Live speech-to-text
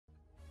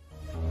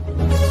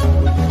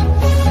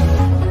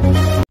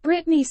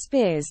Britney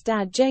Spears'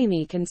 dad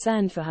Jamie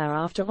concerned for her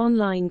after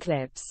online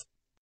clips.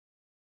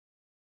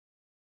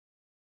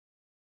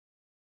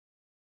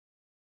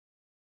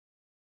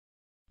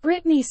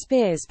 Britney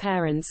Spears'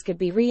 parents could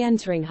be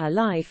re-entering her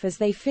life as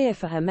they fear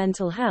for her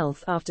mental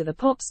health after the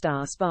pop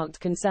star sparked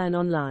concern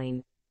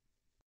online.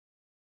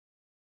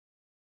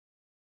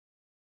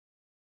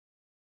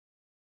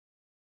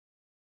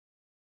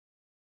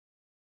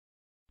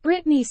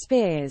 Britney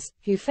Spears,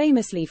 who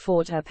famously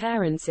fought her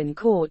parents in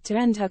court to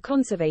end her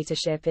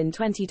conservatorship in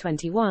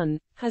 2021,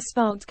 has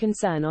sparked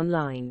concern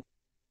online.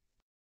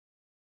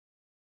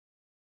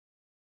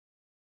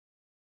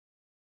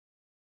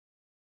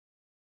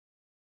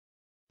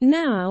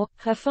 Now,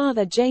 her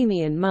father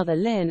Jamie and mother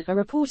Lynn are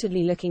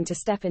reportedly looking to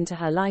step into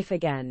her life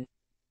again.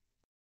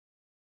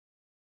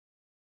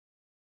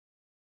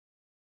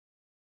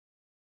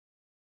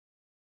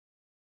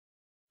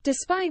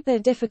 Despite their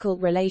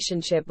difficult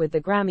relationship with the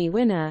Grammy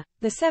winner,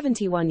 the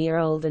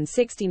 71-year-old and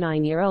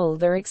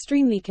 69-year-old are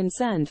extremely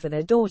concerned for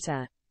their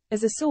daughter,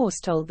 as a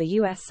source told the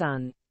U.S.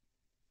 Sun.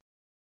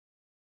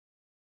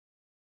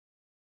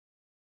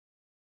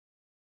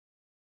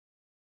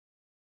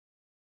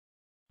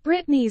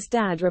 Britney's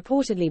dad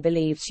reportedly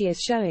believes she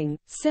is showing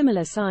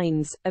similar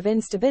signs of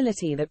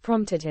instability that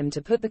prompted him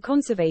to put the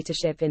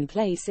conservatorship in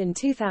place in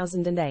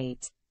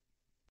 2008.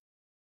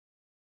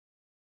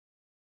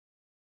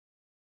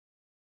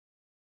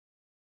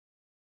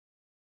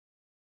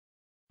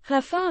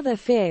 Her father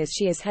fears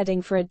she is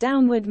heading for a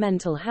downward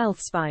mental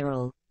health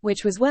spiral,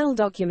 which was well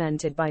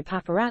documented by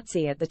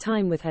paparazzi at the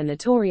time with her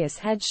notorious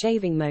head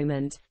shaving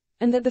moment,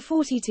 and that the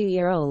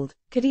 42-year-old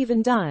could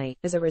even die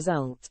as a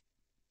result.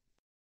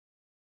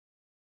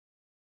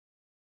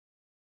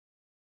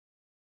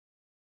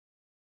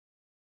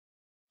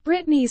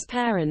 Britney's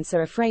parents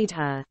are afraid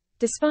her,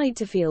 despite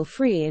to feel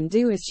free and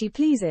do as she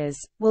pleases,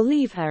 will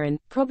leave her in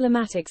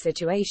problematic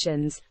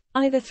situations,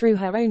 either through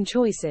her own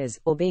choices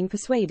or being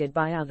persuaded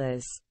by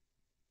others.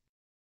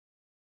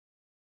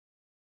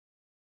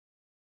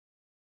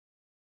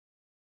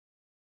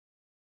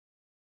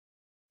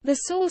 The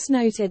source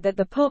noted that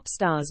the pop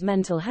star's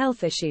mental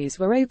health issues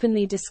were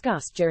openly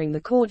discussed during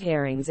the court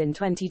hearings in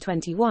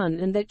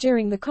 2021 and that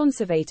during the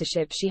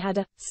conservatorship she had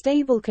a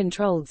stable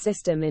controlled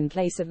system in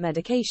place of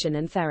medication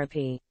and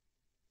therapy.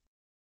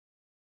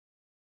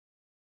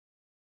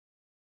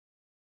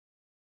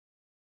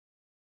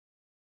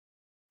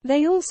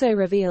 They also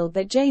revealed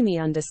that Jamie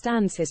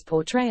understands his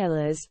portrayal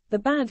as the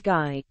bad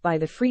guy by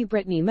the Free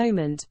Britney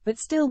moment, but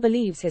still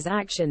believes his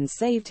actions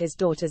saved his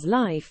daughter's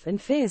life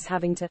and fears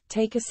having to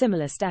take a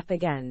similar step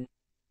again.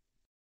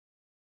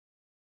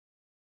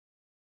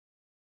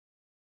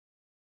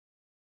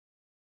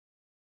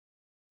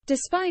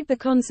 Despite the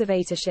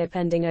conservatorship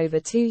ending over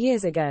 2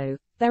 years ago,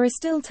 there are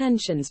still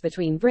tensions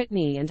between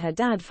Britney and her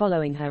dad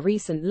following her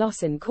recent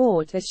loss in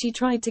court as she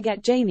tried to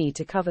get Jamie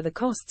to cover the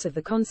costs of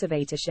the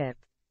conservatorship.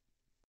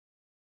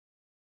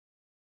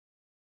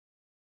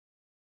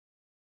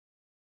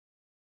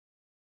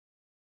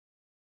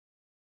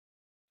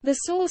 The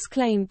source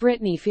claimed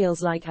Britney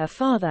feels like her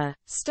father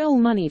stole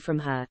money from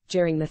her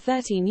during the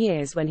 13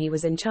 years when he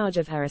was in charge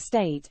of her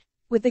estate,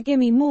 with the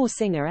Gimme More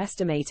singer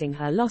estimating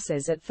her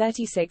losses at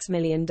 $36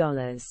 million.